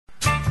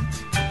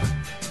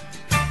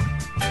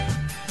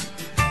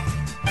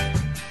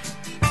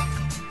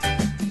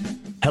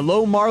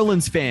Hello,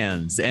 Marlins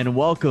fans, and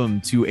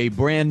welcome to a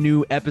brand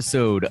new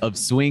episode of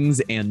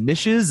Swings and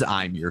Mishes.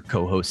 I'm your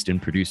co-host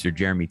and producer,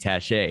 Jeremy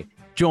Taché,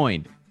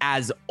 joined,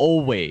 as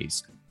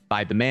always,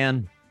 by the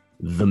man,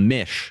 the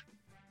Mish,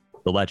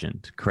 the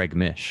legend, Craig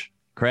Mish.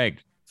 Craig,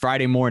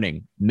 Friday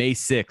morning, May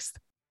 6th.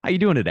 How you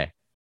doing today?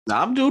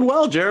 I'm doing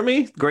well,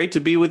 Jeremy. Great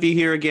to be with you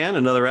here again,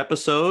 another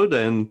episode,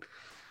 and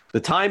the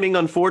timing,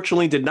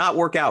 unfortunately, did not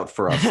work out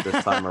for us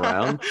this time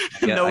around.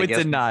 No, it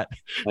did not.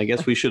 I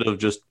guess we should have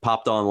just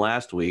popped on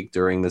last week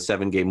during the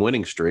 7-game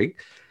winning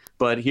streak.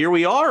 But here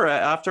we are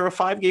after a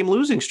 5-game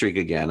losing streak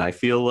again. I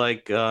feel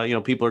like,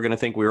 people are going to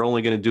think we're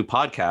only going to do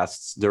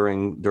podcasts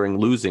during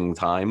losing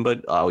time.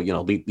 But,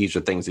 these are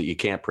things that you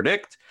can't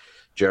predict.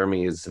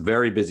 Jeremy is a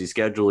very busy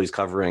schedule. He's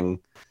covering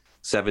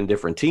 7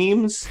 different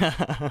teams,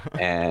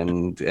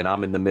 and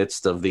I'm in the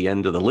midst of the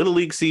end of the Little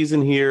League season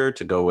here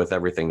to go with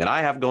everything that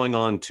I have going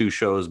on, 2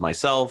 shows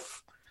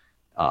myself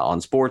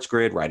on Sports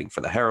Grid, writing for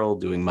the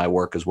Herald, doing my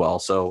work as well.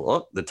 So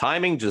look, the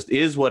timing just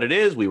is what it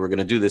is. We were going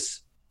to do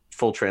this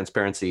full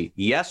transparency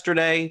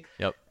yesterday.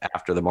 Yep.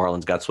 After the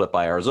Marlins got swept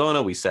by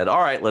Arizona, we said,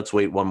 all right, let's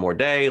wait one more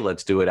day.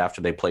 Let's do it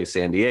after they play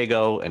San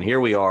Diego. And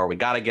here we are. We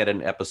got to get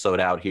an episode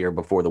out here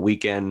before the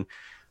weekend.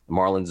 The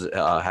Marlins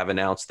have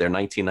announced their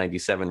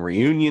 1997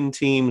 reunion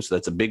team, so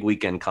that's a big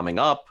weekend coming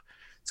up.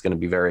 It's going to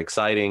be very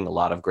exciting. A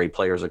lot of great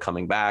players are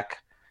coming back,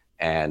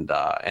 and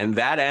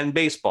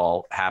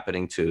baseball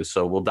happening too.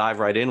 So we'll dive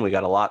right in. We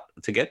got a lot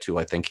to get to,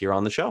 I think, here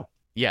on the show.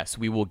 Yes,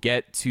 we will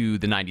get to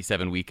the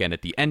 97 weekend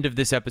at the end of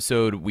this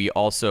episode.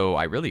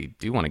 I really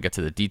do want to get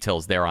to the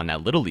details there on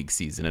that Little League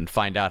season and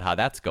find out how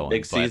that's going.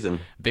 Big season.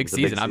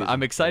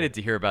 I'm excited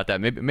to hear about that.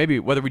 Maybe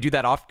whether we do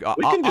that off pod,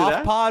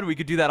 we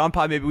could do that on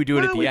pod. Maybe we do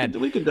it at the end.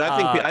 We could.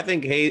 I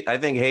think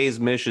Hayes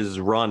Mish's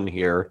run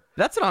here.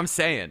 That's what I'm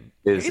saying.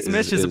 Hayes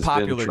Mish is a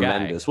popular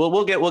guy. Well,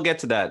 we'll get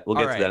to that. We'll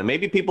get to that. And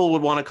maybe people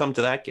would want to come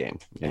to that game.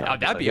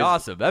 That'd be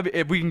awesome.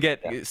 If we can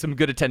get some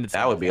good attendance.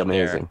 That would be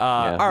amazing.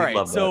 All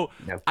right. So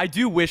I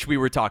do wish we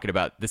were talking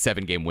about the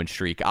 7-game win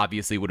streak.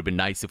 Obviously, it would have been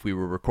nice if we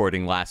were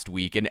recording last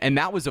week. And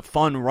that was a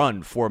fun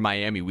run for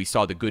Miami. We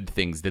saw the good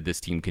things that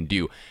this team can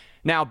do.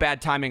 Now,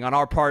 bad timing on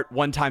our part.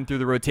 One time through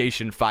the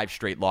rotation, 5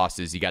 straight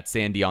losses. You got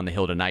Sandy on the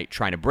hill tonight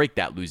trying to break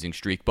that losing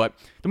streak. But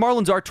the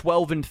Marlins are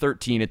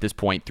 12-13 at this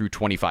point through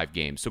 25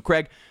 games. So,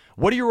 Craig,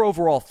 what are your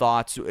overall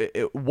thoughts?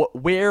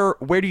 Where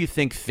do you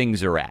think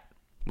things are at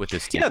with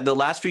this team? Yeah, the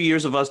last few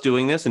years of us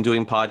doing this and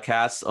doing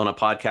podcasts on a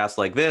podcast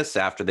like this,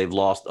 after they've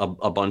lost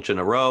a bunch in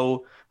a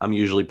row, I'm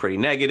usually pretty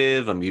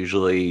negative. I'm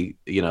usually,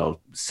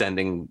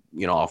 sending,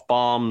 off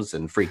bombs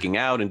and freaking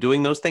out and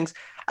doing those things.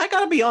 I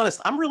got to be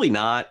honest, I'm really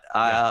not.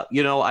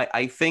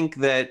 I think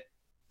that,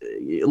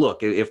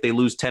 look, if they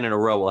lose 10 in a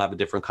row, we'll have a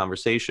different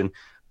conversation.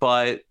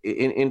 But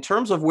in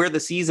terms of where the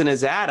season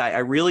is at, I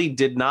really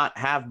did not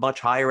have much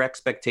higher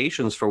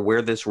expectations for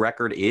where this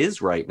record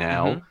is right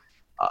now.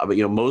 Mm-hmm. But,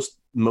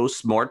 most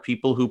smart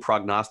people who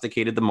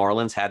prognosticated the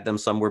Marlins had them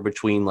somewhere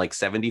between like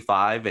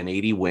 75 and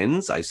 80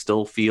 wins. I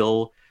still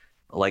feel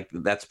like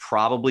that's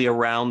probably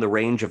around the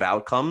range of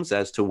outcomes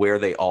as to where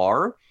they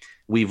are.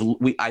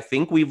 I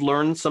think we've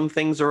learned some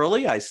things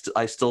early. I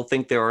still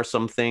think there are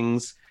some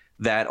things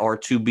that are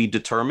to be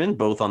determined,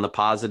 both on the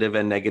positive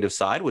and negative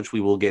side, which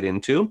we will get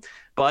into.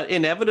 But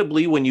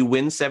inevitably, when you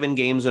win 7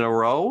 games in a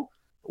row,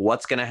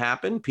 what's going to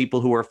happen?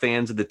 People who are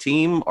fans of the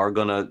team are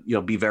going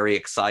to, be very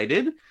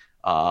excited.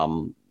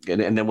 And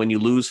then when you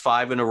lose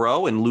 5 in a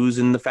row and lose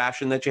in the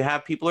fashion that you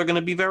have, people are going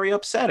to be very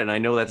upset. And I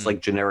know that's like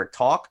generic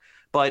talk,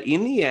 but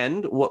in the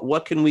end,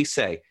 what can we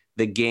say?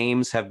 The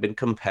games have been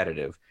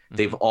competitive.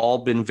 They've all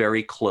been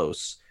very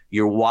close.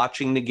 You're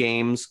watching the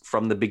games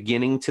from the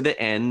beginning to the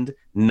end,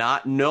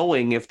 not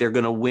knowing if they're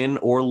going to win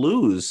or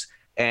lose.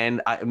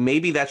 And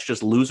maybe that's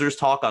just losers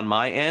talk on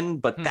my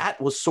end, but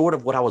that was sort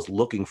of what I was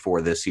looking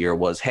for this year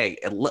was, hey,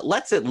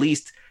 let's at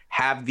least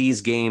have these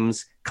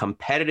games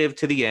competitive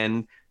to the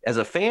end. As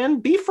a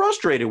fan, be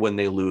frustrated when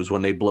they lose,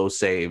 when they blow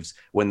saves,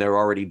 when they're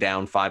already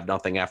down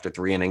 5-0 after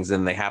 3 innings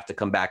and they have to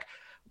come back.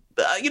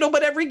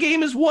 But every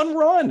game is one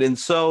run. And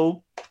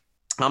so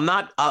I'm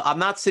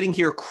not sitting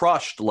here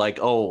crushed like,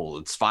 oh,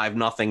 it's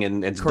 5-0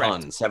 and it's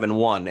done,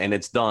 7-1 and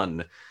it's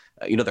done.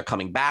 They're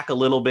coming back a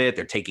little bit.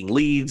 They're taking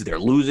leads. They're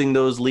losing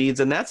those leads.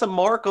 And that's a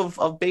mark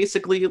of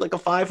basically like a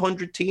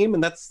 500 team.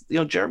 And that's,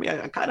 Jeremy,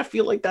 I kind of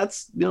feel like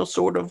that's,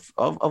 sort of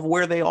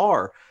where they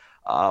are.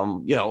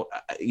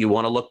 You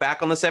want to look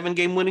back on the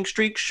 7-game winning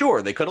streak?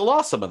 Sure, they could have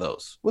lost some of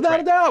those without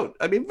a doubt.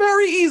 I mean,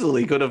 very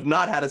easily could have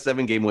not had a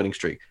 7-game winning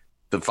streak.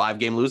 The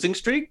 5-game losing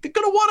streak, they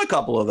could have won a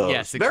couple of those.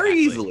 Yes, exactly. Very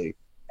easily.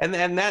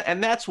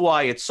 And that's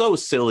why it's so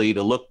silly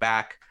to look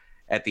back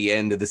at the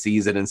end of the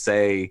season and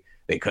say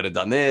they could have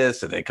done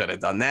this or they could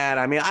have done that.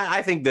 I mean,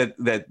 I think that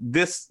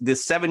this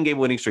 7-game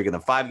winning streak and the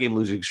 5-game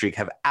losing streak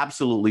have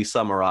absolutely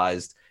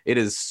summarized. It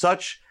is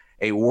such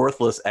a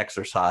worthless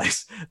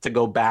exercise to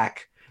go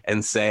back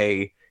and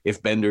say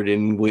if Bender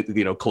didn't,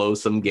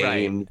 close some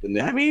games. Right.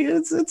 And I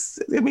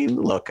mean,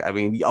 look,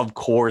 of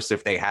course,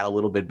 if they had a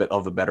little bit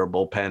of a better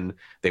bullpen,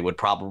 they would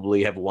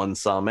probably have won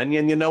some. And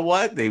you know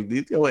what?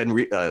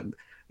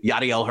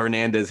 Yadiel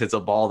Hernandez hits a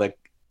ball that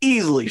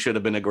easily should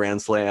have been a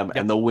grand slam,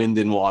 and the wind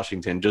in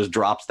Washington just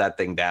drops that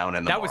thing down.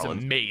 And that was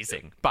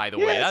amazing, by the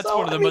way. That's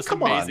one of the most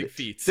amazing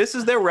feats. This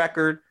is their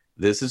record.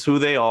 This is who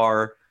they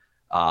are.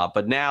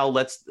 But now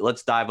let's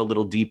dive a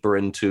little deeper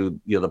into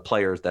the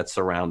players that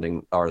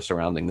are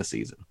surrounding the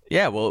season.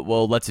 Yeah,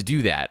 well, let's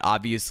do that.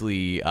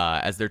 Obviously,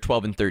 as they're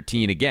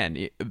 12-13,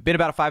 again, been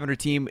about a 500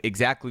 team,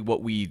 exactly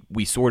what we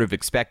sort of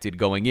expected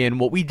going in.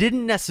 What we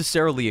didn't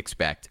necessarily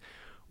expect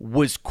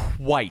was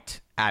quite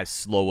as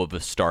slow of a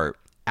start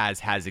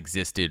as has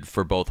existed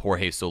for both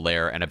Jorge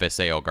Soler and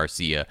Avisail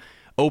Garcia.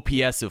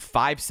 OPS of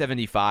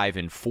 575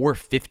 and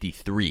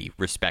 453,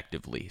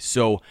 respectively.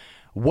 So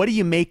what do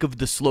you make of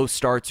the slow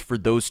starts for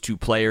those two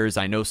players?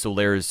 I know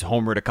Soler's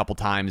homered a couple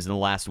times in the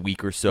last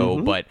week or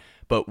so, but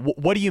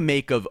what do you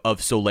make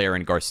of Soler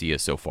and Garcia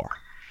so far?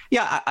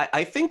 Yeah,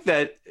 I think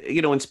that,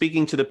 in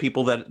speaking to the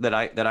people that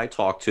I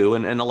talk to,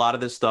 and a lot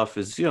of this stuff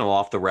is,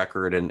 off the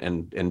record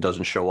and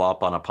doesn't show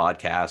up on a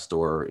podcast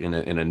or in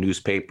a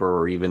newspaper,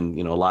 or even,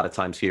 a lot of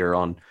times here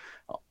on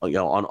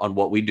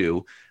what we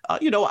do.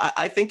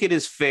 I think it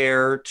is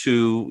fair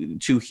to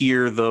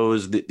hear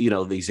those,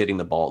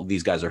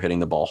 these guys are hitting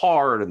the ball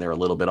hard and they're a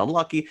little bit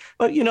unlucky,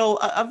 but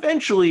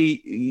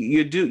eventually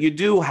you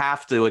do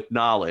have to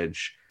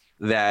acknowledge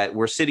that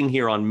we're sitting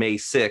here on May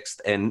 6th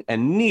and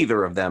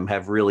neither of them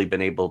have really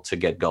been able to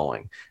get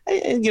going.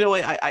 And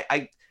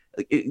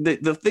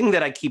the thing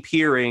that I keep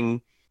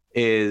hearing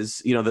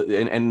is,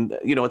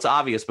 it's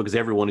obvious because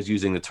everyone is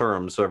using the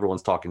term. So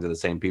everyone's talking to the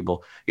same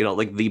people,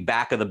 like the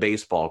back of the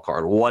baseball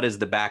card. What is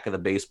the back of the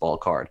baseball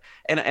card?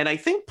 And I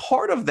think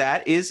part of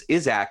that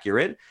is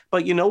accurate,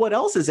 but what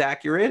else is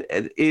accurate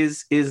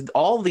is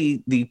all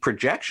the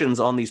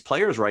projections on these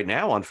players right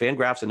now on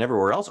Fangraphs and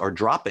everywhere else are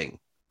dropping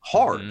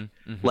hard.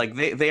 Mm-hmm. Like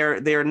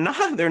they're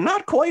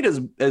not quite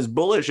as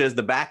bullish as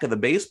the back of the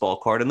baseball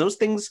card. And those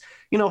things,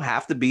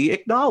 have to be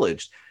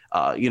acknowledged.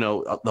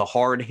 The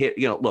hard hit,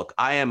 look,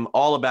 I am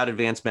all about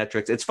advanced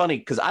metrics. It's funny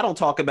because I don't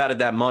talk about it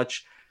that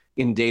much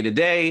in day to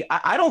day.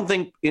 I don't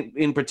think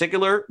in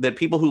particular that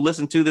people who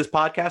listen to this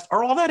podcast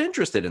are all that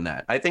interested in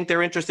that. I think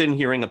they're interested in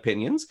hearing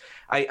opinions.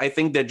 I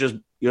think that just,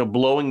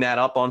 blowing that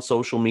up on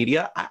social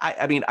media.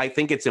 I mean, I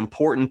think it's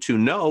important to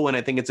know, and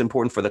I think it's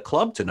important for the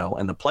club to know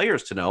and the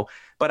players to know,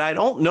 but I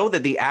don't know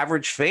that the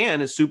average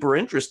fan is super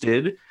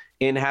interested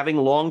in having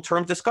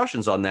long-term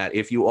discussions on that.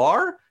 If you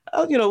are,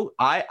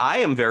 I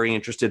am very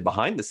interested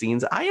behind the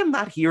scenes. I am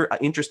not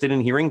interested in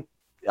hearing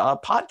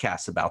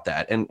podcasts about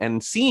that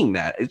and seeing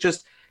that. It's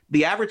just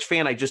the average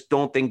fan, I just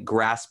don't think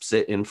grasps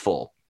it in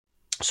full.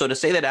 So to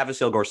say that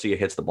Avisail Garcia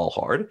hits the ball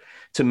hard,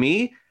 to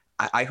me,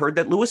 I heard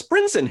that Lewis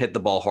Brinson hit the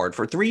ball hard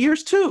for 3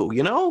 years too,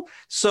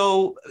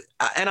 So,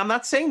 and I'm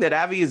not saying that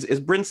Avi is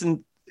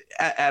Brinson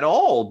at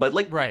all, but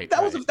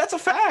that's a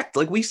fact.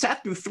 Like we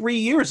sat through 3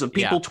 years of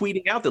people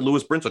tweeting out that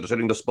Lewis Brinson is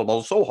hitting the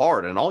ball so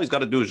hard and all he's got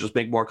to do is just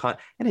make more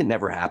content, and it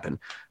never happened.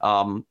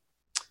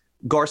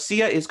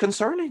 Garcia is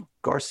concerning.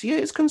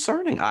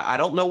 I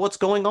don't know what's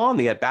going on.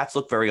 The at-bats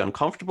look very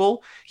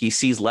uncomfortable. He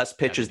sees less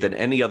pitches than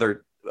any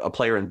other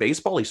player in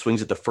baseball. He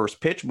swings at the first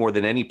pitch more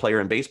than any player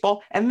in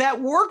baseball, and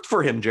that worked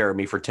for him,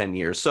 Jeremy, for 10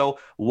 years. So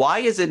why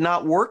is it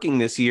not working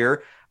this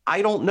year?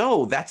 I don't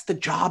know. That's the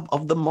job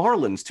of the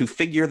Marlins to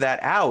figure that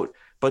out.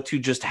 But to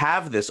just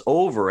have this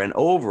over and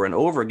over and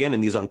over again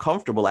in these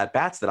uncomfortable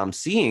at-bats that I'm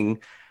seeing,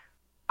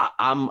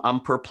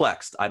 I'm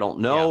perplexed. I don't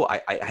know.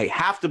 Yeah. I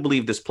have to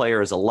believe this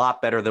player is a lot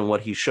better than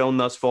what he's shown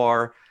thus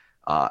far.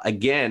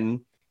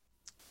 Again,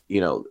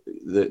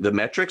 the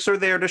metrics are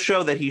there to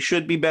show that he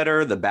should be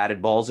better. The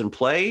batted balls in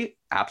play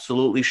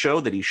absolutely show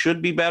that he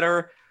should be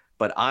better.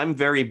 But I'm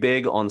very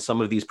big on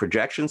some of these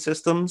projection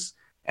systems,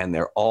 and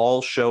they're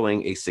all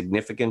showing a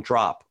significant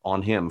drop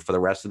on him for the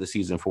rest of the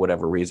season for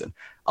whatever reason.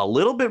 A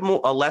little bit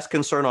less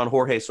concern on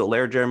Jorge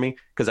Soler, Jeremy,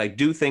 because I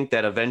do think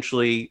that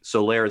eventually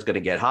Soler is going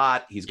to get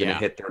hot. He's going to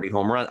hit 30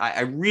 home runs.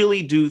 I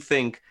really do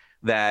think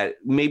that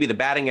maybe the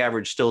batting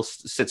average still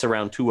sits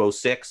around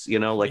 206,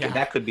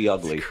 that could be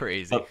ugly. It's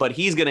crazy. But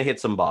he's going to hit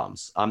some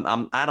bombs.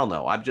 I don't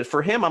know.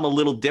 For him, I'm a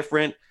little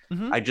different.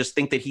 Mm-hmm. I just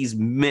think that he's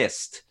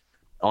missed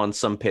on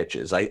some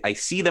pitches. I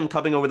see them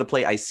coming over the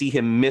plate. I see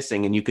him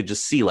missing, and you could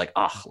just see like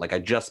I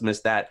just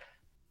missed that.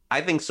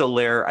 I think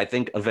Soler,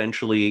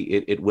 eventually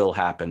it will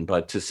happen.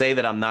 But to say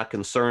that I'm not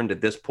concerned at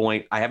this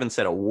point, I haven't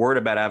said a word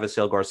about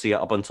Avisail Garcia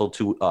up until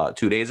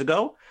 2 days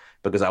ago,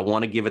 because I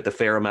want to give it the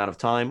fair amount of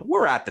time.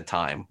 We're at the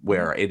time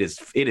where it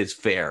is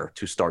fair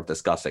to start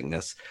discussing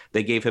this.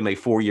 They gave him a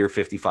 4-year,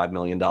 $55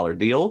 million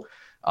deal.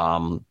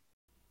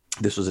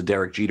 This was a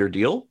Derek Jeter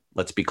deal.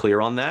 Let's be clear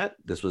on that.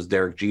 This was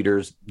Derek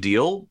Jeter's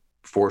deal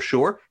for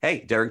sure.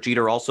 Hey, Derek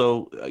Jeter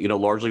also,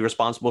 largely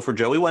responsible for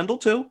Joey Wendell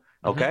too.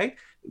 Okay.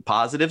 Mm-hmm.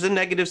 Positives and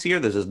negatives here.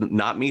 This is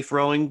not me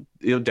throwing,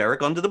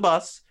 Derek under the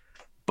bus,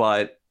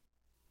 but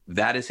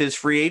that is his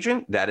free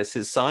agent. That is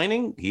his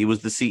signing. He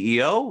was the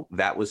CEO.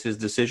 That was his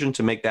decision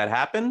to make that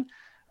happen.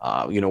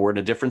 We're in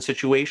a different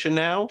situation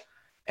now,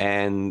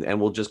 and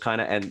we'll just kind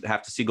of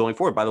have to see going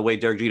forward. By the way,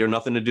 Derek Jeter,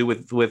 nothing to do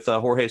with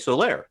Jorge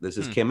Soler. This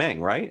is Kim Ng,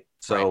 right?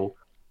 So,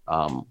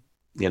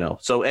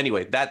 So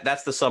anyway,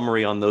 that's the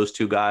summary on those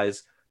two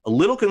guys. A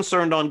little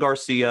concerned on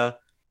Garcia.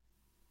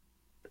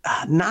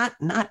 Not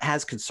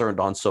as concerned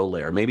on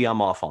Soler. Maybe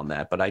I'm off on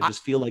that, but I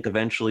just feel like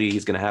eventually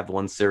he's going to have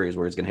one series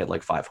where he's going to hit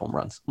like 5 home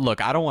runs.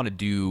 Look, I don't want to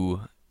do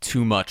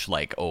too much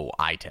like,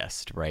 eye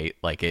test, right?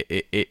 Like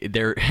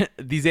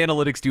these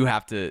analytics do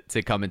have to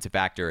come into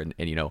factor, and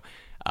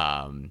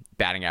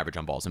batting average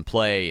on balls in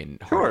play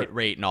and hard hit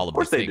rate and all of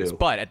those things.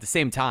 But at the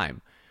same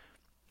time,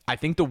 I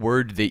think the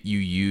word that you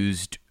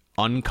used,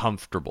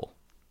 uncomfortable,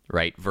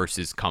 right,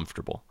 versus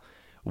comfortable.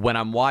 When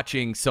I'm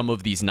watching some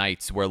of these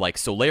nights where like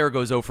Soler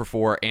goes 0 for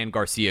 4 and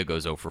Garcia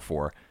goes 0 for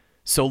 4,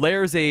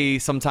 Soler's a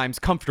sometimes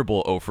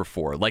comfortable 0 for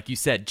 4. Like you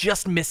said,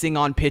 just missing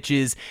on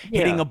pitches,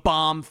 hitting a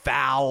bomb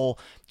foul,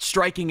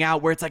 striking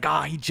out where it's like,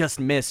 he just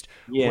missed.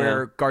 Yeah.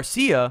 Where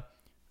Garcia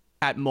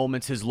at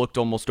moments has looked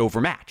almost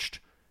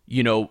overmatched,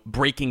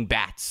 breaking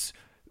bats,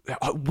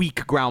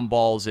 weak ground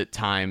balls at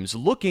times,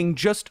 looking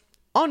just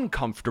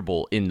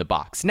uncomfortable in the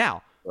box.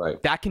 Now,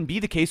 that can be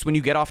the case when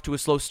you get off to a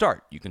slow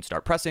start. You can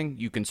start pressing,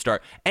 you can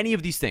start any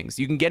of these things.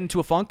 You can get into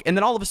a funk, and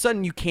then all of a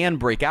sudden you can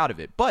break out of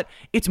it. But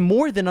it's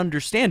more than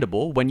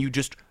understandable when you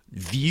just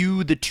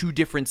view the two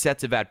different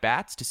sets of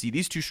at-bats to see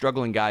these two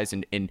struggling guys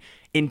in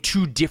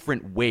two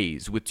different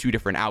ways with two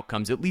different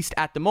outcomes, at least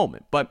at the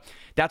moment. But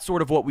that's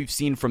sort of what we've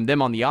seen from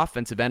them on the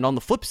offensive end. On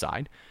the flip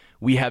side,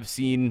 we have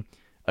seen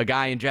a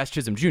guy in Jazz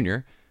Chisholm Jr.,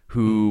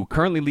 who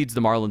currently leads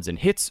the Marlins in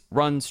hits,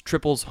 runs,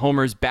 triples,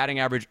 homers, batting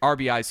average,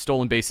 RBIs,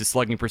 stolen bases,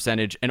 slugging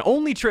percentage, and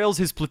only trails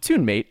his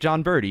platoon mate,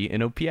 Jon Berti,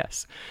 in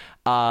OPS.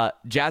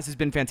 Jazz has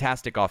been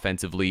fantastic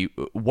offensively.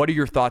 What are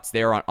your thoughts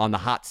there on the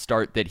hot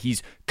start that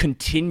he's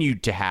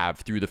continued to have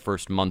through the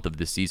first month of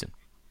this season?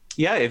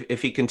 Yeah,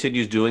 if he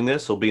continues doing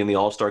this, he'll be in the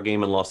All-Star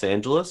game in Los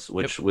Angeles,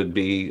 which would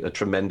be a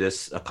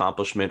tremendous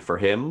accomplishment for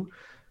him.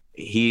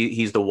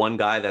 He's the one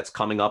guy that's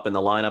coming up in the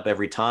lineup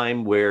every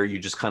time where you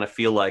just kind of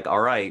feel like, all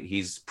right,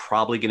 he's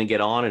probably going to get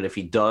on, and if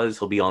he does,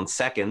 he'll be on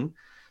second.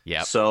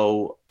 Yeah.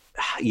 So,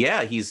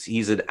 yeah,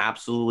 he's an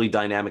absolutely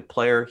dynamic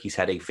player. He's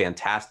had a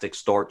fantastic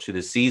start to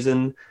the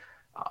season.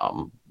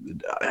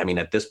 I mean,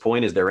 at this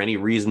point, is there any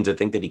reason to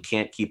think that he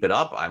can't keep it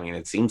up? I mean,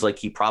 it seems like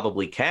he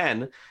probably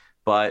can.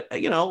 But,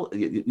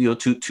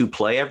 to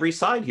play every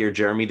side here,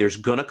 Jeremy, there's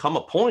going to come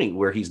a point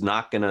where he's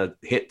not going to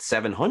hit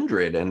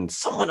 700 and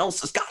someone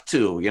else has got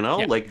to,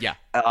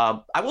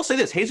 I will say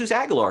this, Jesus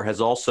Aguilar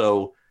has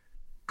also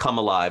come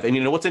alive.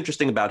 And what's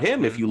interesting about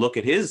him, if you look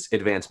at his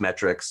advanced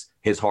metrics,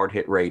 his hard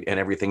hit rate and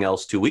everything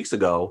else 2 weeks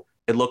ago,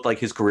 it looked like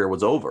his career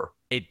was over.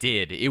 It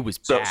did. It was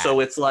bad.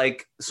 So it's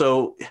like, that's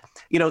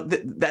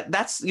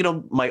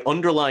my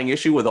underlying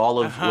issue with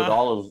all of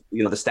the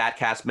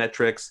StatCast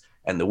metrics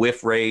and the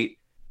whiff rate.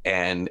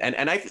 And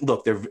I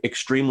look, they're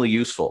extremely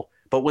useful,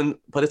 but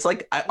it's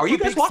like, are you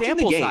guys watching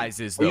the game?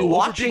 Sizes, though. Are you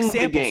watching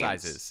the games?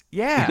 Sizes?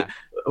 Yeah.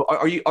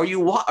 Are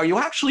you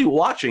actually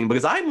watching?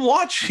 Because I'm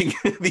watching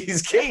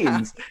these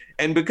games,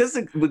 and because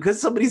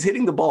somebody's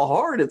hitting the ball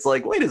hard, it's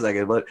like, wait a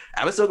second, but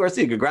Avisail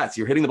Garcia, congrats,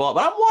 you're hitting the ball,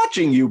 but I'm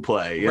watching you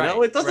play.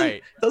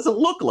 It doesn't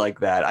look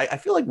like that. I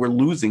feel like we're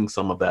losing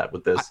some of that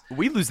with this.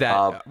 We lose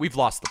that. We've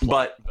lost the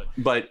plot.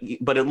 But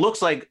it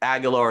looks like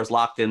Aguilar is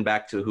locked in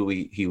back to who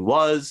he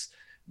was.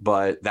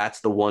 But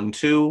that's the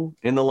 1-2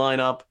 in the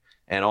lineup.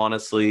 And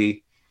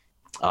honestly,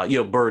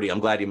 Berti, I'm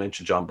glad you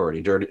mentioned Jon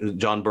Berti.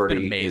 Jon Berti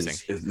amazing.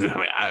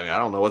 I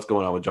don't know what's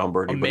going on with Jon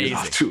Berti,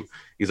 amazing. But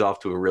he's off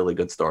to a really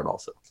good start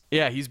also.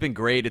 Yeah, he's been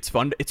great. It's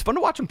fun to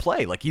watch him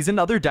play. Like, he's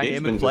another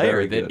dynamic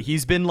player that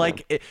he's been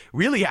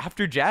really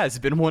after Jazz,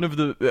 been one of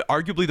the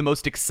arguably the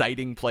most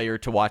exciting player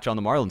to watch on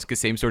the Marlins, because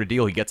same sort of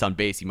deal. He gets on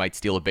base, he might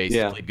steal a base,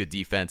 He's played good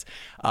defense.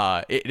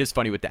 It is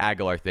funny with the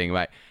Aguilar thing.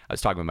 I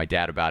was talking with my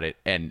dad about it,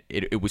 and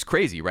it was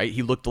crazy, right?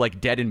 He looked like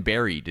dead and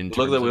buried. It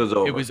looked like it was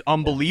over. It was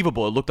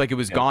unbelievable. It looked like it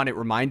was gone. It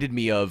reminded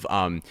me of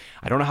I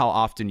don't know how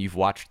often you've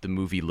watched the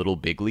movie Little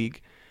Big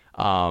League.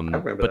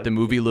 But the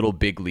movie Little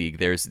Big League,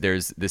 there's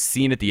this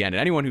scene at the end,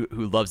 and anyone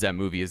who loves that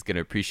movie is going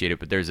to appreciate it.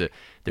 But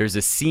there's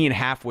a scene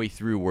halfway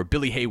through where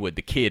Billy Haywood,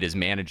 the kid, is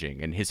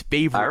managing, and his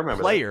favorite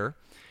player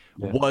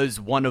was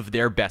one of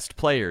their best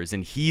players,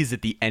 and he's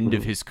at the end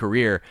of his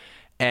career.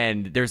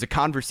 And there's a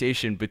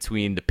conversation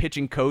between the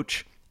pitching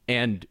coach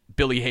and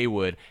Billy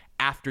Haywood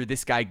after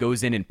this guy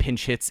goes in and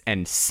pinch hits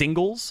and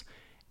singles,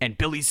 and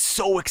Billy's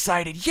so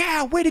excited.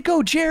 Yeah, way to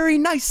go, Jerry!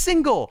 Nice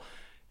single.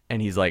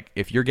 And he's like,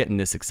 if you're getting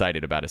this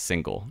excited about a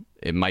single,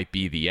 it might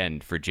be the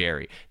end for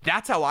Jerry.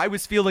 That's how I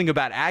was feeling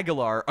about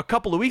Aguilar a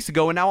couple of weeks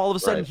ago, and now all of a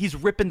sudden he's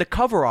ripping the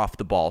cover off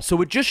the ball.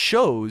 So it just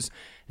shows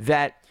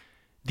that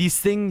these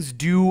things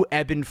do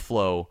ebb and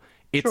flow.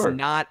 It's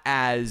not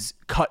as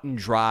cut and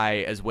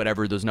dry as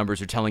whatever those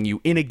numbers are telling you.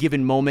 In a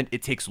given moment,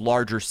 it takes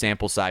larger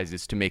sample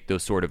sizes to make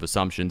those sort of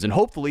assumptions. And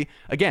hopefully,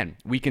 again,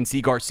 we can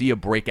see Garcia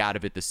break out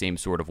of it the same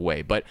sort of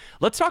way. But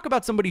let's talk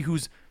about somebody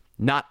who's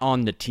not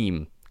on the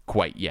team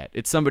quite yet.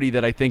 It's somebody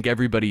that I think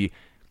everybody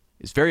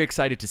is very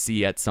excited to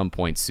see at some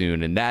point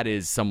soon, and that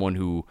is someone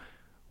who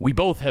we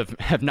both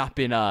have not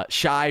been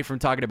shy from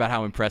talking about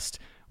how impressed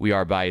we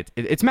are by.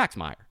 It's Max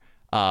Meyer.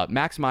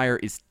 Max Meyer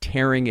is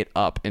tearing it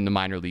up in the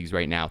minor leagues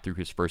right now through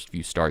his first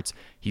few starts.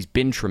 He's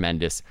been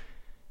tremendous.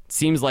 It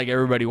seems like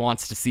everybody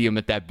wants to see him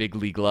at that big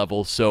league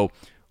level. So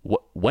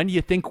when do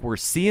you think we're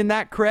seeing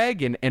that,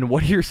 Craig? And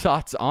what are your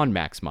thoughts on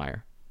Max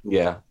Meyer?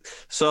 Yeah.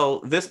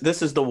 So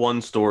this is the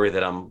one story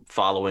that I'm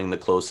following the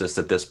closest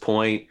at this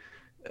point.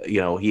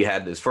 He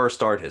had his first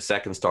start, his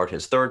second start,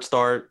 his third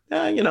start.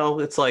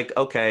 It's like,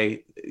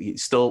 okay, he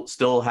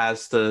still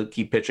has to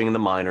keep pitching in the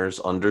minors,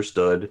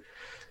 understood.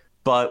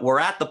 But we're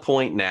at the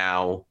point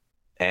now,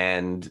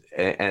 and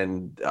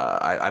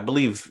I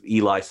believe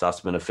Eli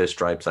Sussman of Fish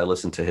Stripes, I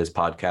listened to his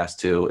podcast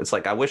too. It's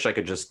like, I wish I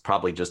could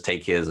probably just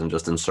take his and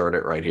just insert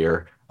it right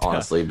here,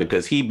 honestly,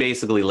 because he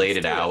basically laid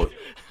it out.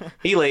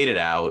 He laid it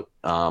out.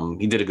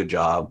 He did a good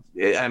job.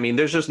 I mean,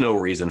 there's just no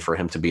reason for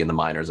him to be in the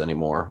minors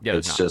anymore. Yeah,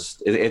 it's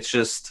just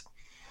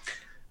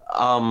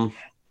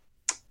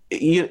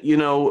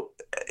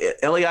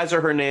Eliezer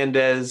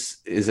Hernandez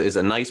is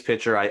a nice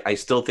pitcher. I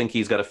still think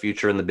he's got a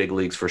future in the big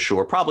leagues for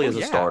sure, probably as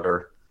a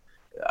starter.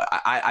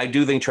 I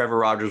do think Trevor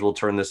Rogers will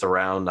turn this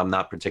around. I'm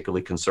not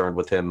particularly concerned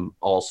with him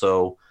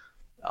also.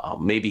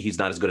 Maybe he's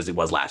not as good as he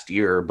was last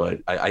year, but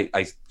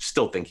I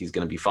still think he's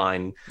going to be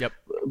fine. Yep.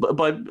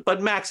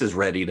 But Max is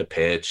ready to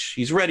pitch.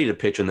 He's ready to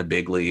pitch in the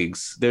big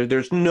leagues.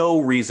 There's no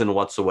reason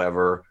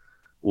whatsoever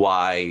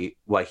why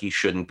he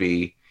shouldn't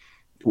be.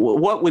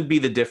 What would be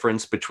the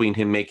difference between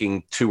him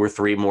making 2 or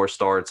 3 more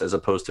starts as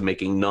opposed to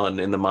making none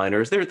in the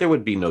minors? There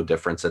would be no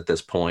difference at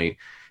this point.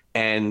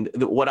 And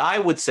what I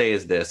would say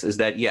is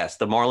that, yes,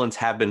 the Marlins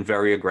have been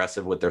very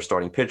aggressive with their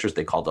starting pitchers.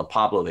 They called up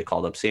Pablo. They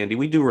called up Sandy.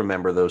 We do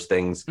remember those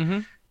things. Mm-hmm.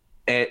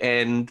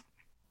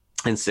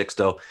 And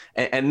Sixto.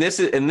 And this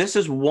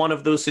is one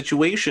of those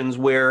situations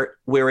where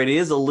it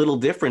is a little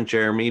different,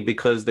 Jeremy,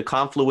 because the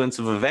confluence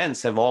of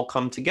events have all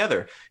come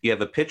together. You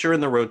have a pitcher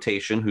in the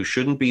rotation who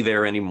shouldn't be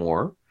there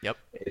anymore. Yep.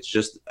 It's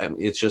just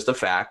a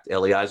fact.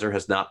 Eliezer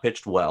has not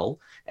pitched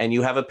well. And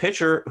you have a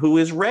pitcher who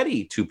is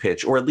ready to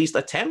pitch, or at least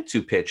attempt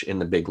to pitch in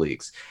the big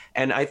leagues.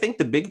 And I think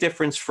the big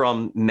difference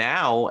from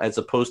now as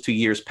opposed to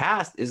years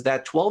past is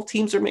that 12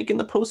 teams are making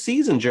the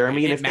postseason,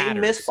 Jeremy. And if they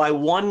miss by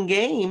 1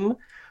 game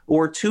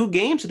or 2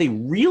 games, are they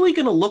really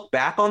going to look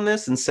back on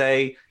this and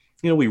say,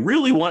 we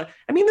really want?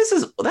 I mean,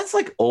 that's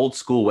like old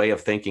school way of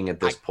thinking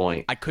at this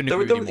point. I couldn't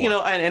agree with you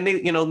more. And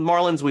they,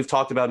 Marlins, we've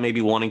talked about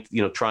maybe wanting,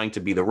 trying to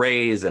be the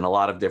Rays in a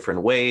lot of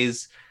different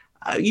ways.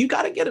 You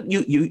got to get it.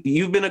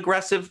 You've been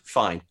aggressive.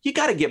 Fine. You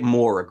got to get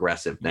more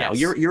aggressive now.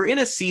 Yes. You're in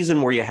a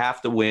season where you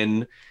have to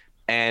win.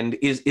 And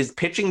is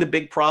pitching the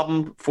big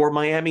problem for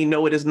Miami?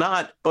 No, it is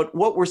not. But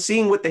what we're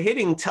seeing with the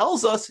hitting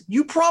tells us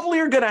you probably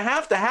are going to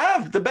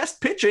have the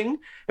best pitching.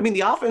 I mean,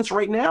 the offense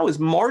right now is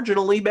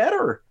marginally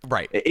better,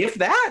 right? If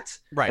that,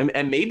 right,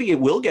 and maybe it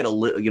will get a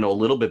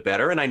little bit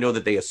better. And I know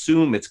that they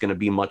assume it's going to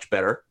be much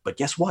better. But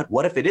guess what?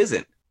 What if it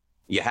isn't?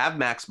 You have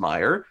Max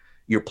Meyer.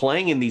 You're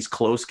playing in these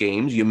close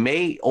games. You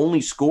may only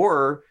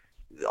score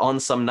on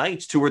some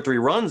nights 2 or 3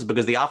 runs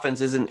because the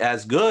offense isn't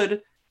as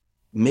good.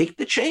 Make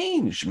the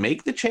change.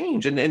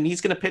 And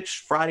he's going to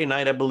pitch Friday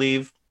night, I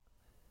believe.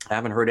 I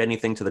haven't heard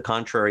anything to the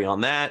contrary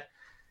on that.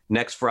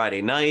 Next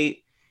Friday night,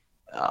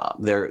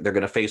 they're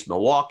going to face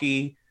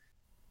Milwaukee.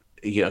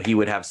 He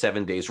would have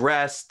 7 days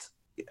rest.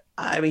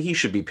 I mean, he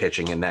should be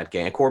pitching in that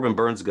game. Corbin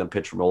Burns is going to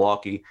pitch for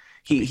Milwaukee.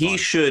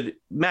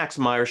 Max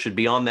Meyer should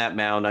be on that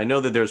mound. I know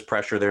that there's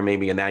pressure there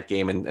maybe in that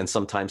game, and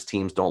sometimes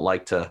teams don't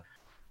like to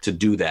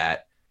do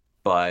that.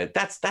 But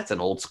that's an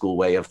old school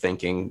way of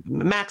thinking.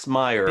 Max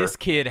Meyer, this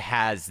kid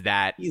has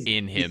that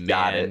in him,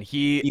 man.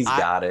 He's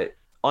got it.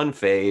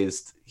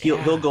 Unfazed.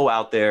 He'll go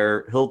out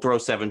there. He'll throw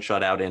 7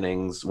 shutout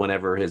innings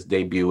whenever his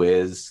debut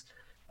is.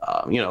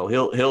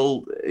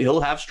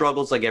 He'll have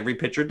struggles like every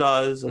pitcher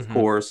does, of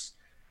course.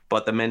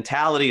 But the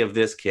mentality of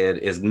this kid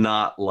is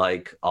not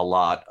like a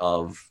lot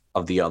of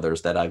the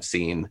others that I've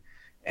seen,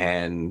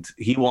 and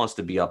he wants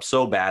to be up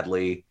so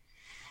badly.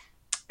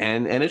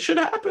 And it should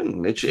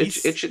happen.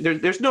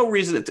 There's no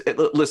reason.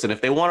 Listen, if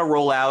they want to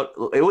roll out,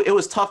 it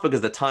was tough because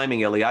the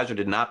timing. Eliezer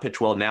did not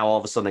pitch well. Now all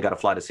of a sudden they got to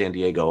fly to San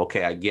Diego.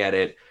 Okay, I get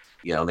it.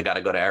 They got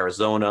to go to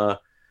Arizona.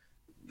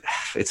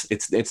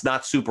 It's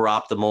not super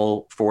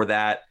optimal for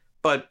that.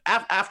 But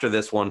after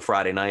this one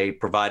Friday night,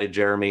 provided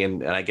Jeremy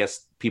and I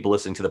guess people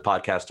listening to the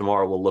podcast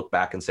tomorrow will look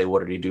back and say, what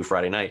did he do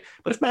Friday night?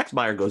 But if Max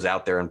Meyer goes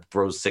out there and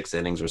throws 6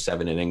 innings or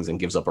 7 innings and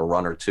gives up a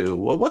run or 2,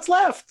 well, what's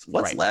left?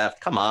 What's left?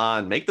 Come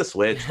on, make the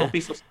switch. Don't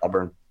be so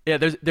stubborn. Yeah,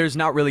 there's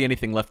not really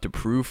anything left to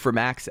prove for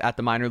Max at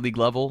the minor league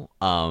level.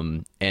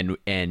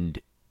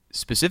 And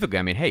specifically,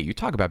 I mean, hey, you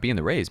talk about being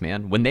the Rays,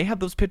 man. When they have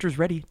those pitchers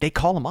ready, they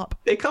call them up.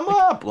 They come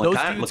up. Those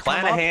dudes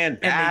McClanahan,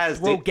 Baz,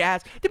 throw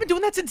gas. They've been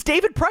doing that since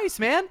David Price,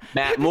 man.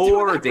 Matt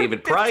Moore,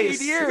 David Price.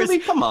 Years. Really,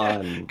 come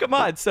on. Come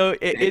on. So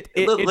it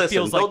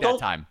feels like that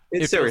time.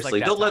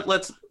 Seriously, the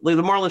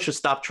Marlins should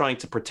stop trying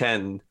to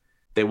pretend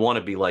they want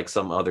to be like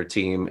some other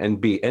team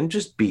and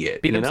just be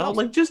it. Be themselves.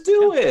 Like just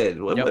do it.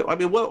 Yep.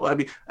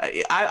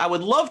 I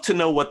would love to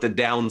know what the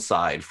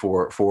downside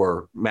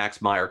for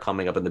Max Meyer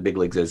coming up in the big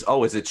leagues is.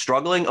 Oh, is it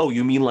struggling? Oh,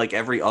 you mean like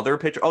every other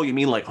pitcher? Oh, you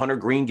mean like Hunter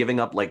Green giving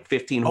up like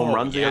 15 home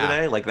runs the other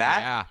day, like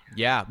that?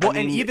 Yeah. Well,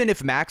 and even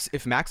if Max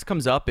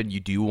comes up and you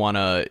do want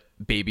to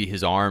baby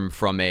his arm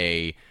from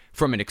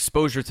an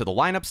exposure to the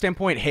lineup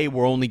standpoint, hey,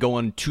 we're only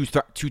going two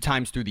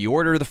times through the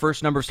order, the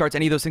first number of starts,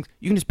 any of those things,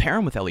 you can just pair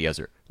him with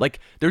Eliezer. Like,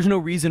 there's no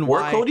reason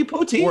why. Or Cody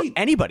Poteet. Or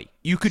anybody.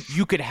 You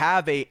could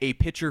have a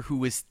pitcher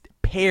who is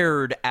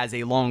paired as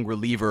a long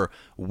reliever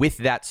with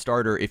that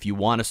starter if you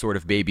want to sort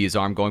of baby his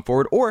arm going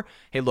forward. Or,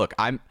 hey, look,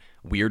 I'm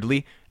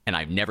weirdly, and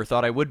I've never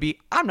thought I would be,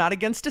 I'm not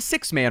against a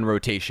 6-man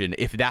rotation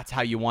if that's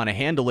how you want to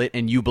handle it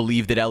and you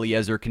believe that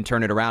Eliezer can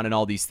turn it around and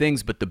all these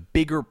things. But the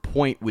bigger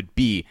point would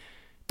be,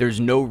 there's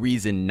no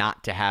reason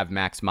not to have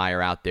Max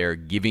Meyer out there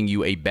giving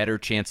you a better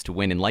chance to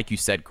win. And like you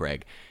said,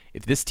 Craig,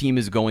 if this team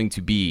is going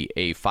to be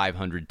a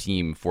 500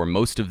 team for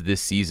most of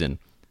this season,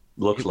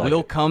 it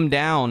will come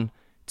down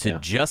to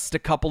just a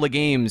couple of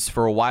games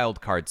for a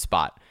wild card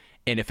spot.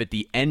 And if at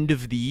the end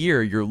of the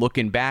year you're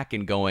looking back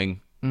and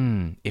going,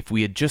 if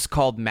we had just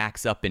called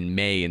Max up in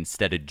May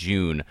instead of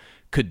June,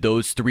 could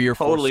those 3 or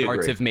 4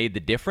 starts have made the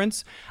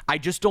difference? I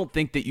just don't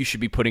think that you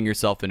should be putting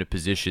yourself in a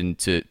position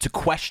to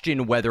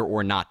question whether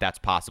or not that's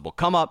possible.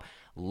 Come up,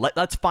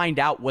 let's find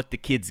out what the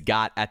kid's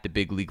got at the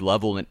big league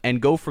level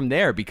and go from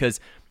there, because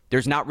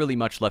there's not really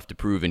much left to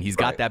prove, and he's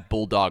got that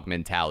bulldog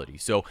mentality.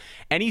 So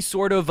any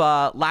sort of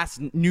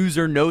last news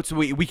or notes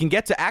we can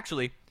get to?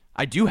 Actually,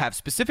 I do have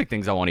specific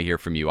things I want to hear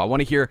from you. I want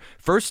to hear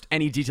first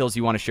any details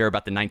you want to share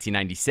about the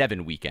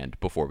 1997 weekend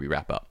before we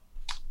wrap up.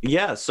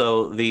 Yeah,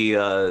 so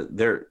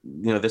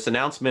this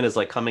announcement is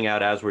like coming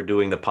out as we're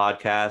doing the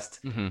podcast,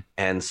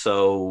 and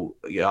so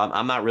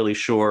I'm not really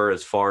sure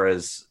as far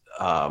as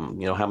how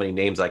many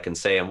names I can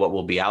say and what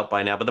will be out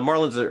by now. But the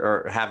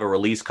Marlins have a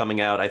release coming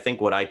out. I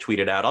think what I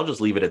tweeted out, I'll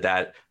just leave it at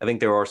that. I think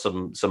there are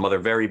some other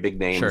very big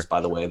names,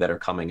 by the way, that are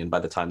coming, and by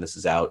the time this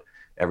is out,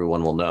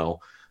 everyone will know.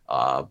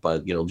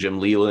 But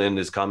Jim Leyland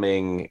is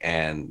coming,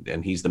 and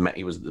he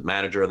was the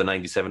manager of the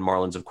 '97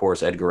 Marlins, of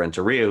course. Edgar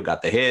Renteria, who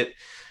got the hit.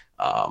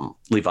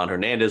 Livan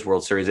Hernandez,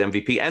 World Series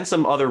MVP, and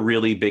some other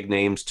really big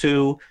names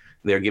too.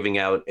 They're giving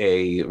out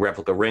a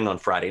replica ring on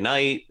Friday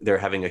night. They're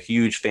having a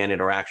huge fan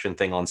interaction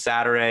thing on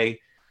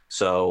Saturday.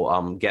 So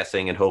I'm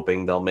guessing and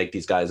hoping they'll make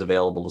these guys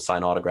available to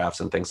sign autographs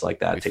and things like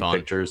that, take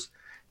pictures.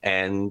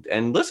 And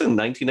listen,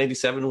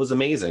 1997 was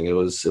amazing. It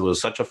was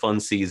such a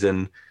fun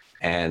season,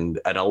 and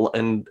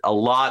a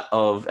lot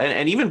of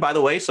and even, by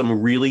the way,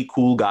 some really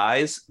cool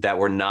guys that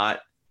were not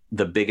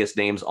the biggest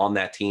names on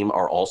that team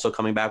are also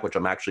coming back, which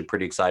I'm actually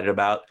pretty excited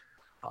about.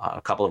 A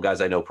couple of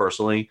guys I know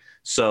personally.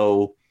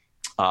 So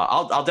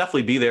I'll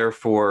definitely be there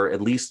for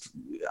at least,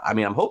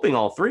 I'm hoping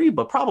all 3,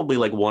 but probably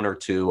like 1 or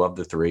 2 of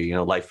the 3.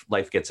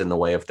 Life gets in the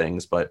way of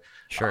things, but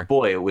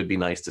boy, it would be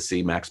nice to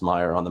see Max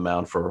Meyer on the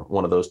mound for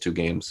one of those 2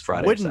 games,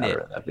 Friday and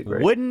Saturday. That'd be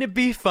great. Wouldn't it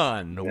be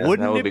fun? Yeah,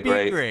 Wouldn't it be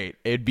great?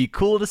 It'd be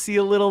cool to see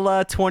a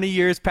little 20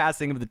 years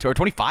passing of the tour.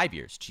 25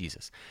 years,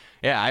 Jesus.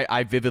 Yeah,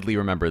 I vividly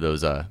remember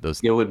those.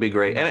 It would be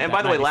great. And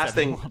by the way, last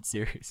thing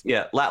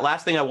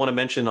I want to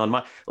mention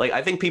on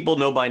I think people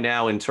know by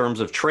now in terms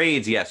of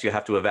trades, yes, you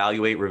have to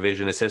evaluate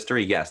revisionist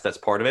history. Yes, that's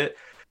part of it.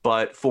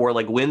 But for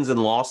like wins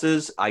and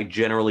losses, I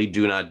generally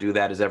do not do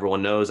that. As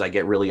everyone knows, I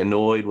get really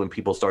annoyed when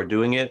people start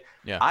doing it.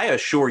 Yeah. I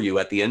assure you,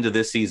 at the end of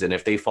this season,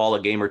 if they fall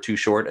a game or 2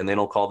 short and they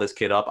don't call this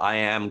kid up, I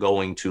am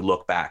going to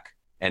look back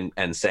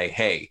and say,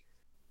 hey,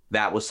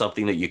 that was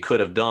something that you could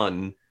have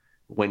done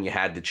when you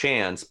had the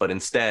chance, but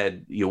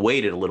instead you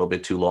waited a little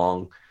bit too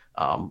long.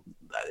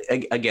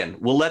 Again,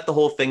 we'll let the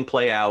whole thing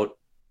play out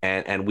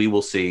and we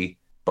will see,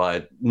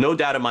 but no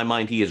doubt in my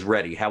mind, he is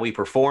ready. How he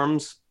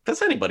performs,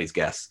 that's anybody's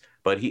guess,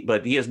 but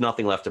he has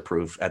nothing left to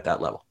prove at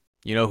that level.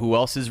 You know who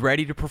else is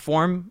ready to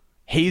perform?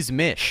 Hayes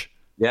Mish.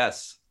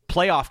 Yes.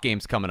 Playoff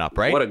games coming up,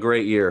 right? What a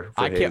great year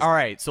for Hayes. All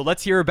right, so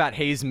let's hear about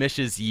Hayes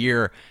Mish's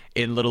year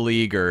in Little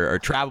League or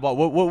travel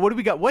ball. What do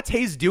we got? What's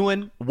Hayes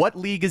doing? What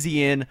league is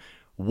he in?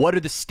 What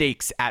are the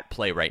stakes at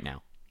play right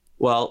now?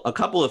 Well, a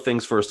couple of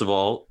things. First of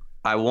all,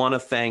 I want to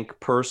thank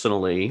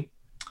personally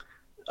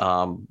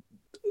Dan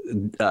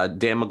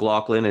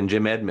McLaughlin and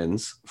Jim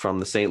Edmonds from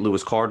the St.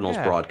 Louis Cardinals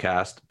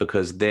broadcast,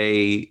 because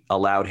they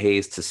allowed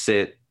Hayes to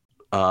sit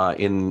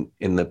in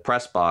the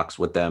press box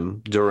with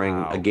them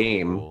during a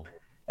game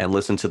and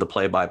listen to the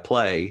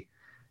play-by-play.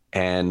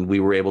 And we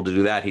were able to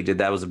do that.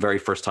 That was the very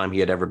first time he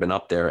had ever been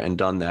up there and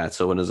done that.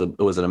 So it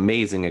was an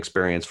amazing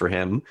experience for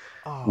him.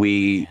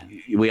 We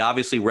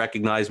obviously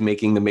recognize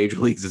making the major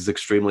leagues is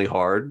extremely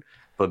hard,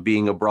 but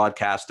being a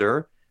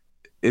broadcaster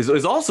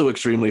is also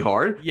extremely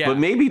hard. Yeah. But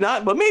maybe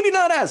not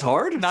as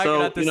hard.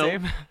 Not the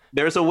same.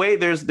 There's a way.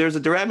 There's a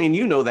direct. I mean,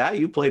 you know that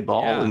you played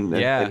ball, and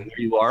here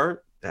you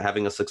are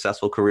having a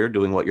successful career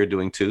doing what you're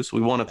doing too. So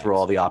we want to throw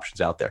all the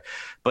options out there.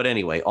 But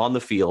anyway, on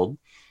the field,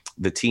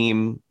 the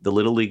team, the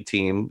Little League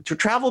team, to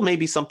travel may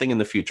be something in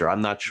the future.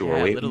 I'm not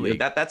sure.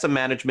 That's a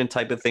management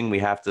type of thing. We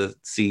have to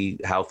see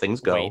how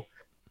things go.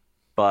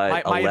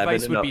 But my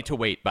advice would be to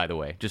wait, by the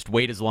way. Just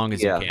wait as long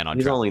as you can on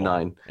he's track only ball.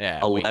 9. Yeah,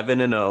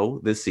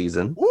 11-0 this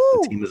season.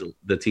 Woo!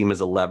 The team is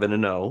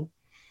 11-0.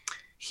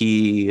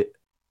 He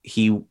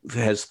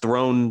has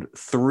thrown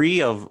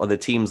 3 of the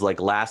team's like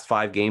last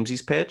 5 games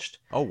he's pitched.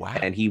 Oh wow!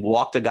 And he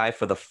walked a guy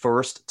for the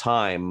first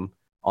time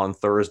on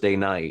Thursday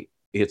night.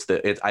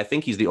 I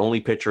think he's the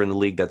only pitcher in the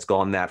league that's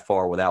gone that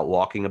far without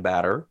walking a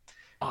batter.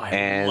 Oh,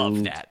 I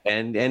love that.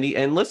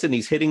 And listen,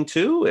 he's hitting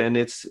too, and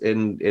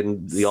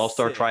the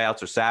All-Star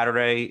tryouts are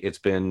Saturday. It's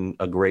been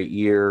a great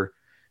year.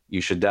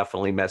 You should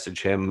definitely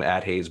message him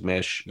at Hayes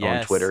Mish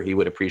on Twitter. He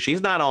would appreciate.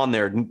 He's not on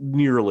there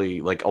nearly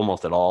like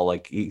almost at all.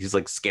 Like he's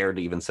like scared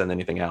to even send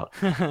anything out.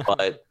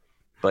 but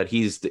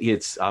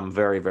I'm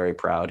very, very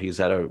proud. He's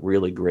had a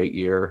really great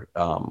year.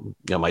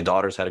 My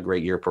daughter's had a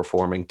great year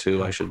performing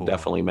too. I should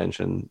definitely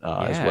mention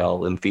as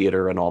well in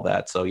theater and all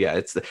that. So yeah,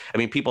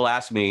 people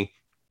ask me.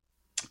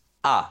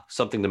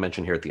 Something to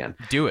mention here at the end.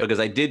 Do it. Because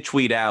I did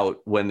tweet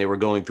out when they were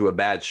going through a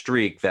bad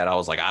streak that I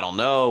was like, I don't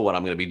know what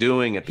I'm going to be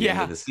doing at the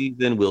end of the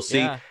season. We'll see.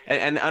 Yeah.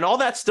 And all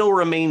that still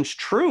remains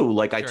true.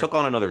 Like I took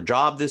on another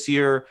job this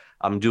year.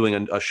 I'm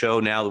doing a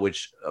show now,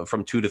 which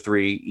from 2 to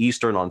 3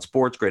 Eastern on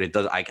Sports Grid.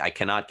 I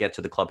cannot get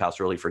to the clubhouse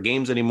early for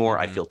games anymore.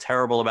 I feel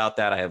terrible about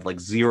that. I have like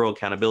zero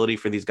accountability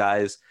for these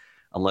guys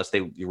unless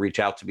you reach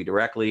out to me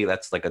directly.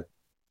 That's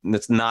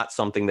not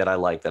something that I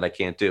like, that I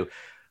can't do.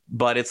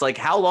 But it's like,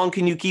 how long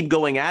can you keep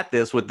going at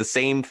this with the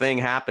same thing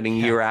happening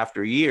year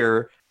after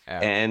year? Yeah.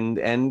 And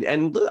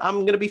I'm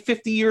going to be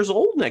 50 years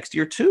old next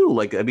year too.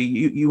 Like, I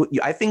mean,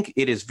 I think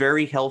it is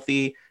very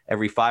healthy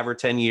every 5 or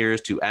 10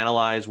 years to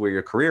analyze where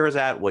your career is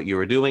at, what you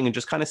were doing, and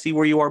just kind of see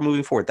where you are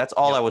moving forward. That's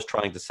all I was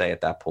trying to say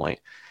at that point.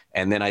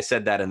 And then I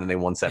said that, and then they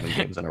won 7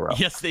 games in a row.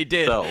 Yes, they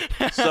did.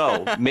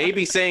 So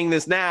maybe saying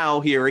this now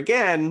here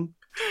again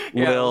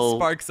will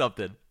spark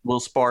something. Will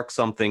spark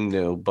something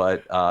new.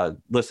 But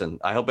listen,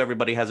 I hope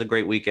everybody has a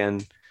great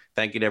weekend.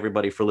 Thank you to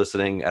everybody for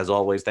listening. As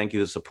always, thank you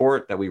for the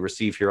support that we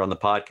receive here on the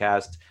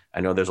podcast.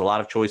 I know there's a lot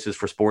of choices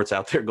for sports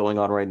out there going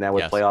on right now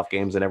with playoff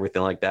games and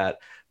everything like that.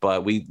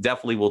 But we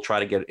definitely will try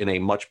to get in a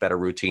much better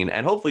routine.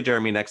 And hopefully,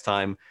 Jeremy, next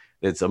time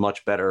it's a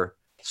much better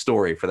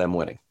story for them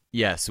winning.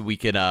 Yes, we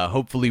can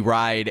hopefully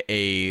ride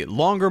a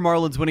longer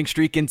Marlins winning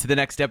streak into the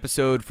next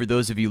episode. For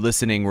those of you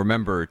listening,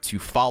 remember to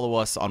follow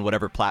us on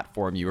whatever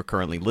platform you are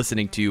currently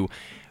listening to.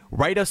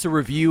 Write us a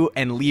review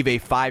and leave a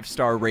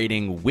 5-star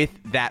rating with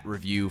that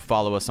review.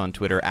 Follow us on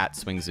Twitter at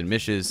Swings and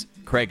Mishes.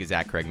 Craig is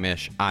at Craig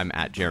Mish. I'm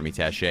at Jeremy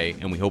Taché.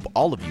 And we hope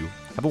all of you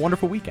have a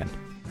wonderful weekend.